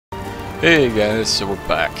Hey guys, so we're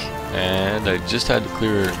back, and I just had to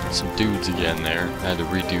clear some dudes again there. I had to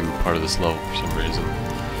redo part of this level for some reason.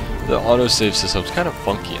 The autosave system's kind of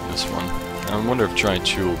funky in this one. I wonder if Trine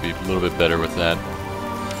will be a little bit better with that.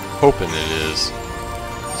 Hoping it is,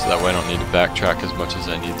 so that way I don't need to backtrack as much as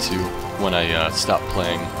I need to when I stop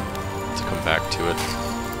playing to come back to it.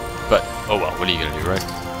 But, oh well, what are you gonna do, right?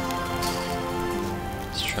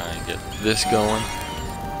 Let's try and get this going.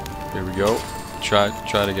 Here we go. Try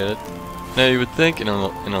to get it. Now you would think in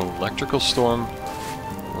an electrical storm,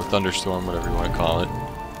 or thunderstorm, whatever you want to call it,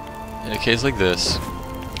 in a case like this,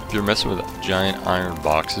 if you're messing with giant iron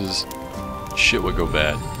boxes, shit would go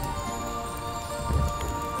bad.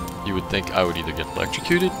 You would think I would either get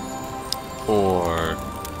electrocuted, or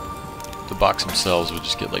the box themselves would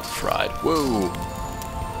just get like fried. Whoa!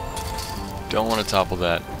 Don't want to topple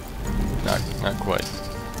that. Not quite.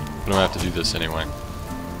 But I'm gonna have to do this anyway.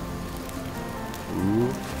 Ooh.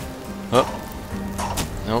 Oh.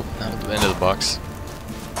 Nope, not at the end of the box.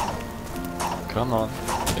 Come on.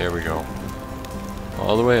 There we go.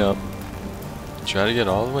 All the way up. Try to get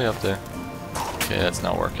all the way up there. Okay, that's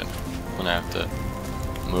not working. I'm gonna have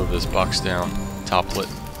to move this box down, topple it.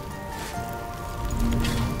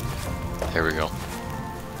 There we go.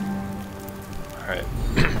 Alright.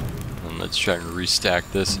 And let's try to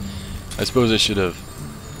restack this. I suppose I should have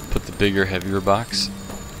put the bigger, heavier box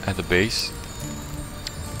at the base.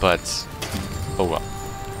 But, oh well.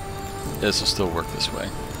 This will still work this way.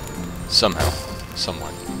 Somehow.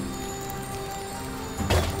 Somewhat.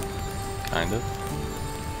 Kind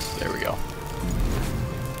of. There we go.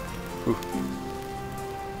 Whew.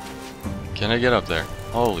 Can I get up there?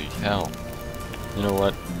 Holy hell. You know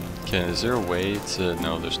what? Is there a way to...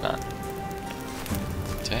 No, there's not.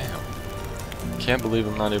 Damn. Can't believe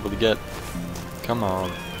I'm not able to get... Come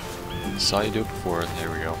on. Saw you do it before. There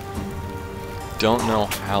we go. Don't know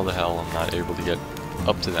how the hell I'm not able to get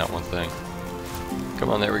up to that one thing. Come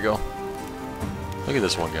on, there we go. Look at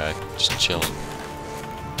this one guy, just chilling.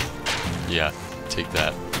 Yeah, take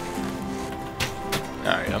that.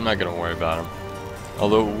 Alright, I'm not gonna worry about him.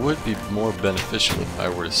 Although it would be more beneficial if I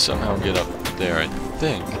were to somehow get up there, I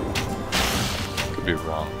think. Could be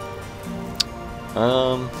wrong.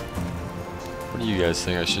 What do you guys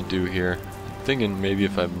think I should do here? I'm thinking maybe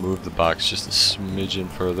if I move the box just a smidgen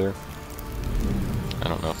further. I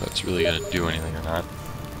don't know if that's really gonna do anything or not.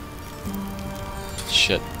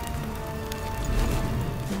 Shit.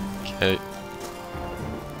 Okay.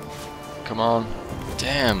 Come on.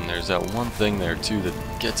 Damn, there's that one thing there too that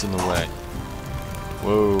gets in the way.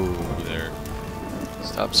 Whoa there.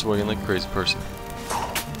 Stop swinging like a crazy person.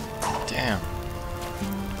 Damn.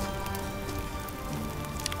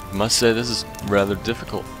 I must say this is rather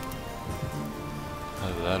difficult.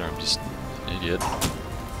 Either that or I'm just an idiot.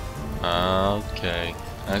 Okay,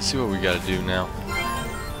 I see what we gotta do now.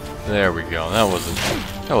 There we go. That wasn't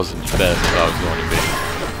as bad as I thought it was going to be.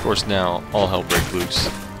 Of course, now all hell break loose.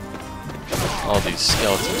 All these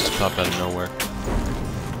skeletons just pop out of nowhere.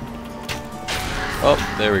 Oh,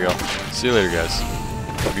 there we go. See you later, guys.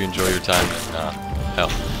 Hope you enjoy your time in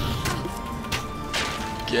hell.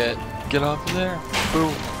 Get off of there.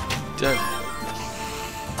 Boom. Dead.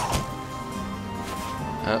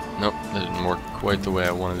 Nope, that didn't work quite the way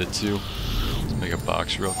I wanted it to. Let's make a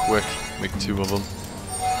box real quick. Make two of them.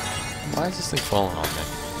 Why is this thing falling on me?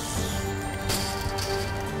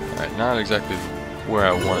 Alright, not exactly where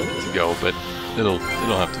I wanted it to go, but it'll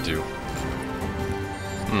have to do.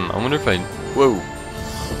 I wonder if I... Whoa!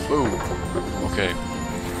 Whoa! Okay,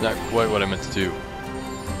 not quite what I meant to do.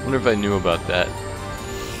 I wonder if I knew about that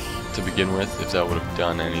to begin with, if that would have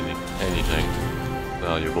done anything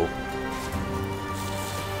valuable.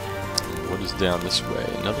 What is down this way?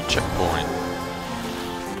 Another checkpoint.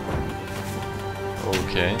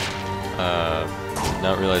 Okay. Did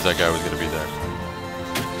not realize that guy was gonna be there.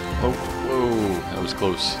 Oh, whoa, that was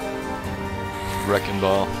close. Wrecking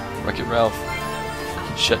ball. Wreck-It Ralph.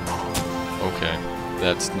 Shit. Okay,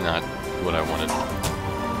 that's not what I wanted.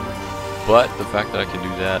 But the fact that I can do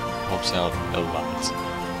that helps out a lot.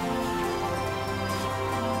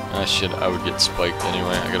 Ah shit, I would get spiked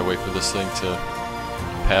anyway. I gotta wait for this thing to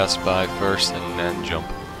pass by first and then jump.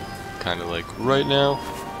 Kinda like right now.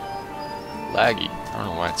 Laggy. I don't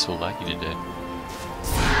know why it's so laggy today.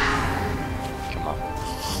 Come on.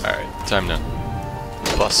 Alright, time to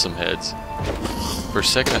bust some heads. For a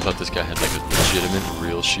second I thought this guy had like a legitimate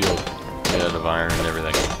real shield made out of iron and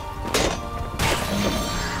everything.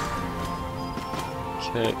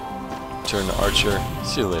 Okay. Turn to Archer.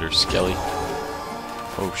 See you later, Skelly.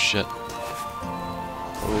 Oh shit.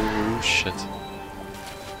 Oh shit.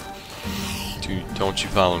 Dude, don't you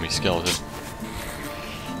follow me, skeleton.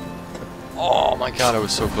 Oh my god, I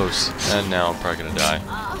was so close. And now I'm probably gonna die.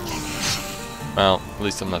 Well, at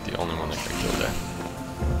least I'm not the only one that got killed there.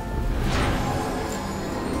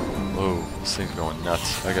 Whoa, this thing's going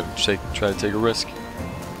nuts. I gotta try to take a risk.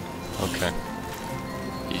 Okay.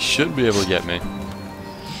 He should be able to get me.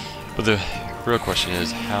 But the real question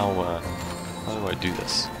is, how do I do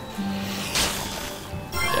this?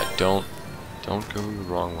 Yeah, don't go the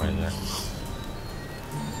wrong way there.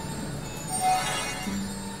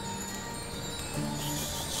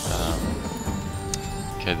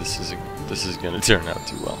 Okay, this is gonna turn out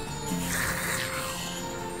too well.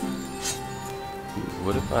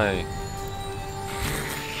 What if I...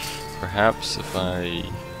 Perhaps if I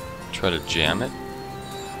try to jam it?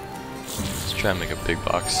 Let's try and make a big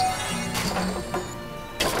box.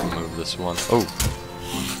 Remove this one. Oh!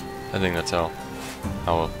 I think that's how...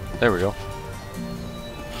 there we go.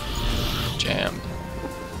 Jammed.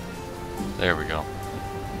 There we go.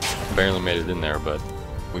 Barely made it in there, but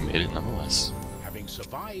we made it nonetheless. Having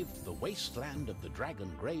survived the wasteland of the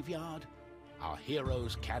Dragon Graveyard, our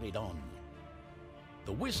heroes carried on.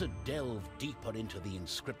 The wizard delved deeper into the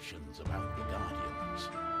inscriptions about the Guardians.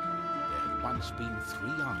 There had once been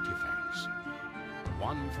 3 artifacts.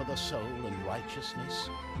 One for the soul and righteousness,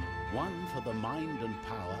 one for the mind and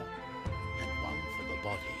power, and one for the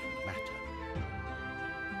body and matter.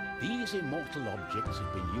 These immortal objects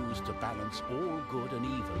had been used to balance all good and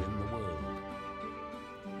evil in the world.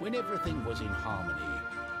 When everything was in harmony,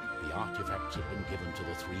 the artifacts had been given to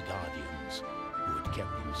the 3 Guardians, who had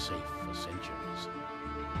kept them safe for centuries.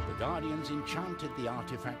 The Guardians enchanted the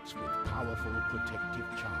artifacts with powerful protective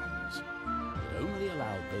charms that only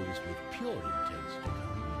allowed those with pure intents to come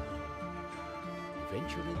near them.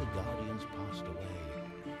 Eventually the Guardians passed away,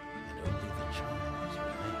 and only the charms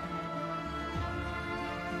remained.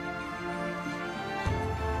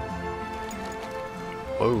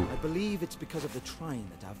 Whoa. I believe it's because of the Trine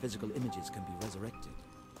that our physical images can be resurrected.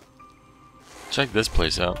 Check this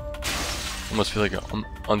place out. I must feel like I'm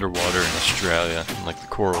underwater in Australia, like the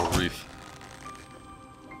Coral Reef.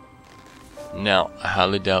 Now, I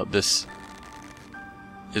highly doubt this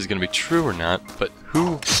is gonna be true or not, but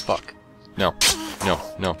who... Fuck. No. No.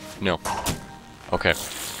 No. No. Okay.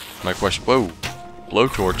 My question... Whoa!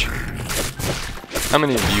 Blowtorch. How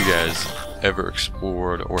many of you guys ever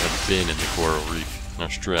explored or have been in the Coral Reef in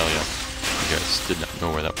Australia? You guys did not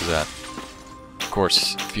know where that was at. Of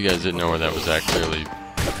course, if you guys didn't know where that was at, clearly you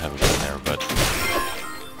haven't been there, but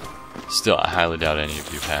still, I highly doubt any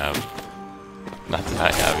of you have. Not that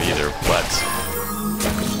I have either, but...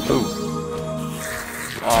 Ooh.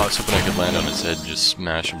 Oh, I was hoping I could land on his head and just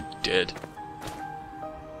smash him dead.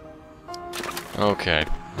 Okay.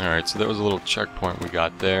 Alright, so that was a little checkpoint we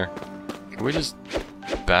got there. Can we just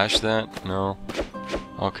bash that? No.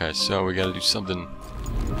 Okay, so we gotta do something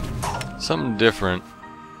different.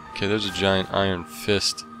 Okay, there's a giant iron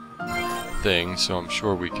fist thing, so I'm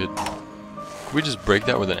sure we could... Can we just break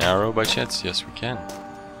that with an arrow by chance? Yes, we can.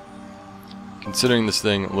 Considering this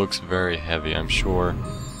thing looks very heavy, I'm sure.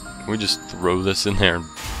 Can we just throw this in there?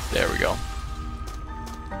 There we go.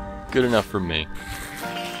 Good enough for me.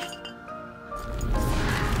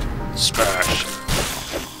 Smash!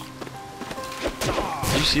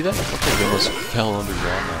 Did you see that? Okay, they almost fell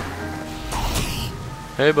underground now.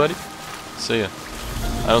 Hey, buddy. See ya.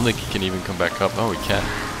 I don't think he can even come back up. Oh, he can.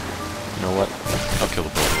 You know what? I'll kill the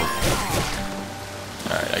both of them.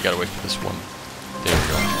 Alright, I gotta wait for this one. There we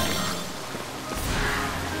go.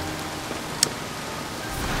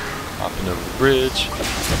 Hopping over the bridge.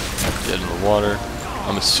 Get in the water.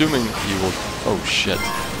 I'm assuming he will... Oh, shit.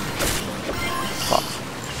 Pop.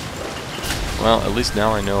 Well, at least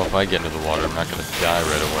now I know if I get into the water, I'm not gonna die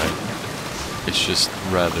right away. It's just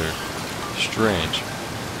rather strange.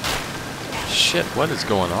 Shit, what is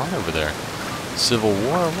going on over there? Civil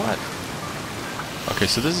war or what? Okay,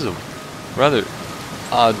 so this is a rather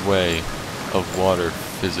odd way of water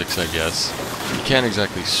physics, I guess. You can't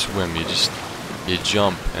exactly swim, you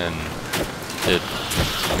jump and it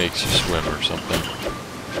makes you swim or something.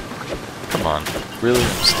 Come on, really?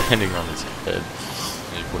 I'm standing on his head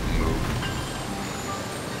and he wouldn't move.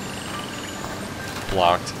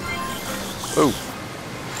 Blocked. Oh!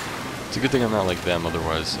 It's a good thing I'm not like them,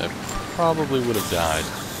 otherwise I probably would have died.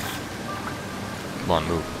 Come on,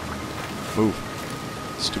 move. Move.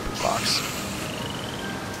 Stupid box.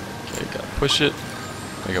 Okay, gotta push it.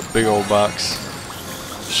 Make a big old box.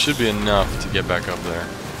 Should be enough to get back up there.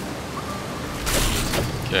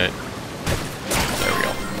 Okay. There we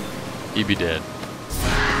go. He be dead.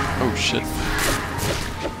 Oh shit.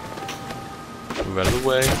 Move out of the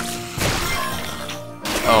way.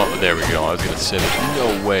 Oh, there we go. I was gonna say there's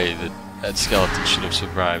no way that That skeleton should have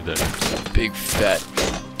survived a big fat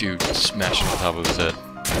dude smashing on top of his head.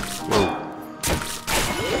 Whoa.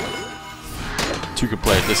 Two can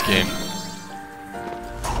play at this game.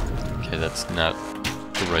 Okay, that's not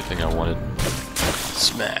the right thing I wanted.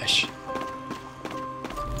 Smash.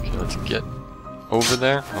 Okay, let's get over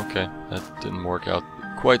there. Okay, that didn't work out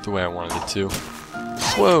quite the way I wanted it to.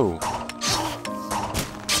 Whoa!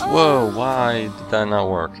 Whoa, why did that not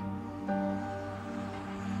work?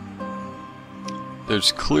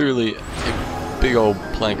 There's clearly a big old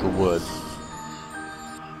plank of wood.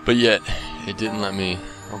 But yet, it didn't let me...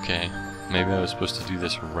 Okay, maybe I was supposed to do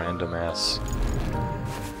this random ass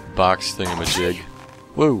box thingamajig.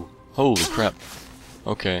 Whoa! Holy crap.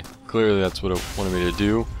 Okay, clearly that's what it wanted me to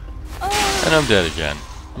do. And I'm dead again.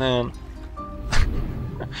 Man.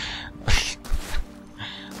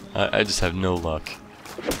 I just have no luck.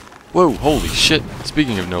 Whoa, holy shit.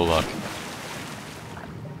 Speaking of no luck.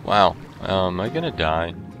 Wow. Am I gonna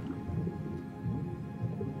die?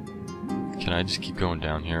 Can I just keep going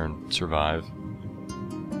down here and survive?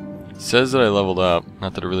 It says that I leveled up.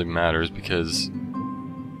 Not that it really matters because...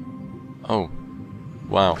 Oh.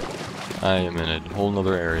 Wow. I am in a whole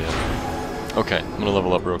nother area. Okay, I'm gonna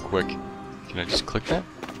level up real quick. Can I just click that?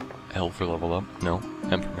 L for level up? No.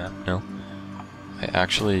 M for map? No. I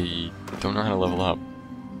actually don't know how to level up.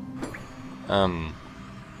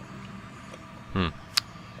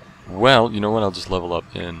 Well, you know what? I'll just level up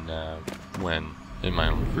in my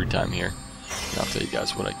own free time here. And I'll tell you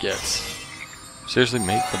guys what I get. Seriously,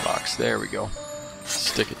 make the box. There we go.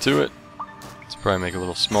 Stick it to it. Let's probably make a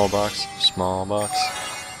little small box. Small box.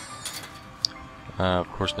 Of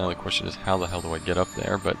course, now the question is, how the hell do I get up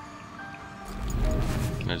there? But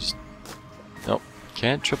can I just... Nope.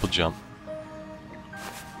 Can't triple jump.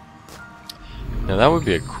 Now that would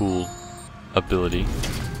be a cool ability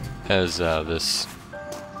as this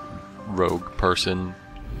rogue person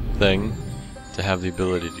thing, to have the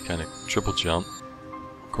ability to kind of triple jump.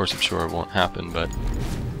 Of course, I'm sure it won't happen, but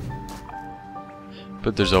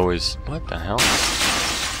there's always... What the hell?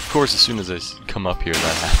 Of course, as soon as I come up here,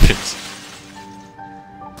 that happens.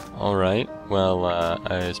 Alright, well,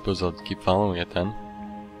 I suppose I'll keep following it then.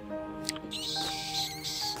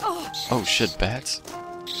 Oh shit, bats?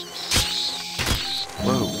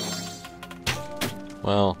 Whoa.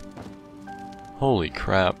 Well, holy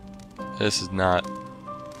crap. This is not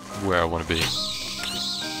where I want to be.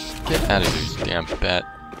 Get out of here, you damn bat.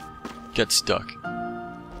 Get stuck.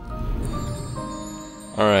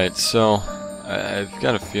 Alright, so I've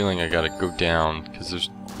got a feeling I gotta go down, because there's...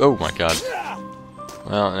 Oh my god.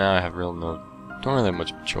 Well, now I have don't really have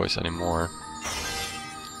much choice anymore.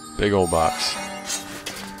 Big old box.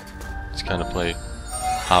 Just kind of play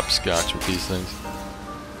hopscotch with these things.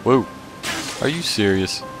 Whoa! Are you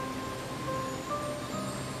serious?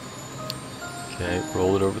 Okay,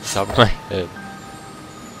 roll it over the top of my head.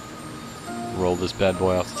 Roll this bad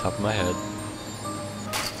boy off the top of my head.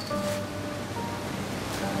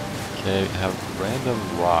 Okay, have random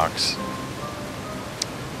rocks.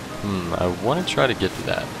 I want to try to get to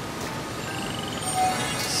that.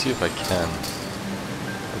 Let's see if I can.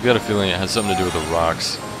 I've got a feeling it has something to do with the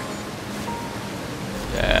rocks.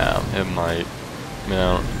 Yeah, it might.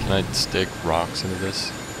 Now, can I stick rocks into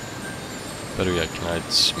this? Better yet, can I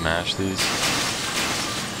smash these?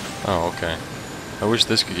 Oh, okay. I wish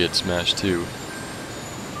this could get smashed too.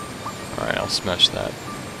 Alright, I'll smash that.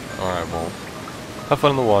 Or I won't. Have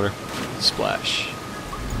fun in the water. Splash.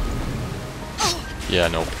 Yeah,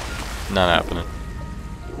 nope. Not happening.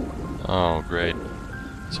 Oh, great.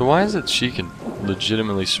 So why is it she can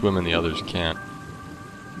legitimately swim and the others can't?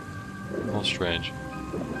 Well, strange.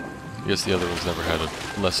 I guess the other ones never had a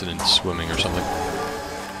lesson in swimming or something.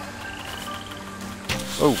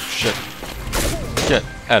 Oh, shit. Get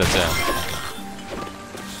out of town.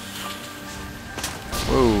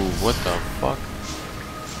 Whoa, what the fuck?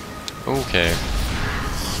 Okay.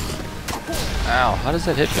 Ow, how does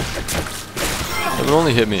that hit me? It would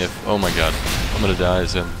only hit me if... Oh my god. I'm gonna die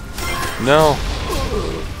as him. No!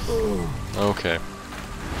 Okay.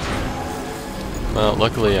 Well,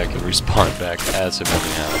 luckily I can respawn back as him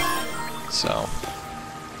anyhow. So...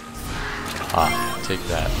 Ah, take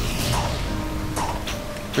that.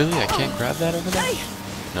 Really? I can't grab that over there?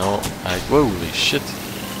 No, holy shit.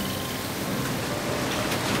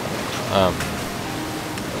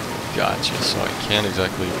 Gotcha, so I can't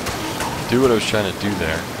exactly do what I was trying to do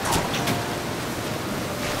there.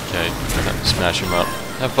 Okay, smash him up.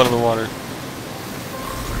 Have fun in the water.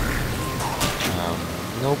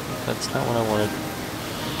 Nope, that's not what I wanted.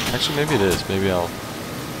 Actually, maybe it is. Maybe I'll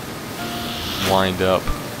wind up.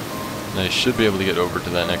 And I should be able to get over to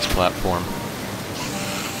that next platform.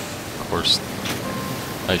 course,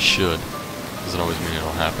 I should. Doesn't always mean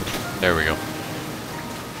it'll happen. There we go.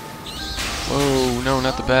 Whoa, no,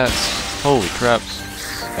 not the bats. Holy crap.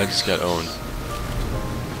 I just got owned.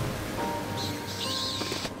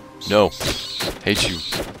 No. Hate you,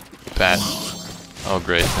 bat. Oh,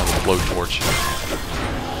 great. I have a blowtorch.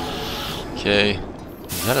 Okay.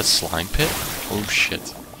 Is that a slime pit? Oh,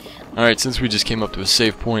 shit. Alright, since we just came up to a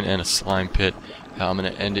save point and a slime pit, I'm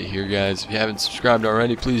going to end it here, guys. If you haven't subscribed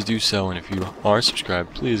already, please do so. And if you are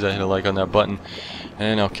subscribed, please hit a like on that button.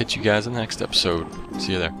 And I'll catch you guys in the next episode.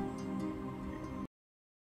 See you there.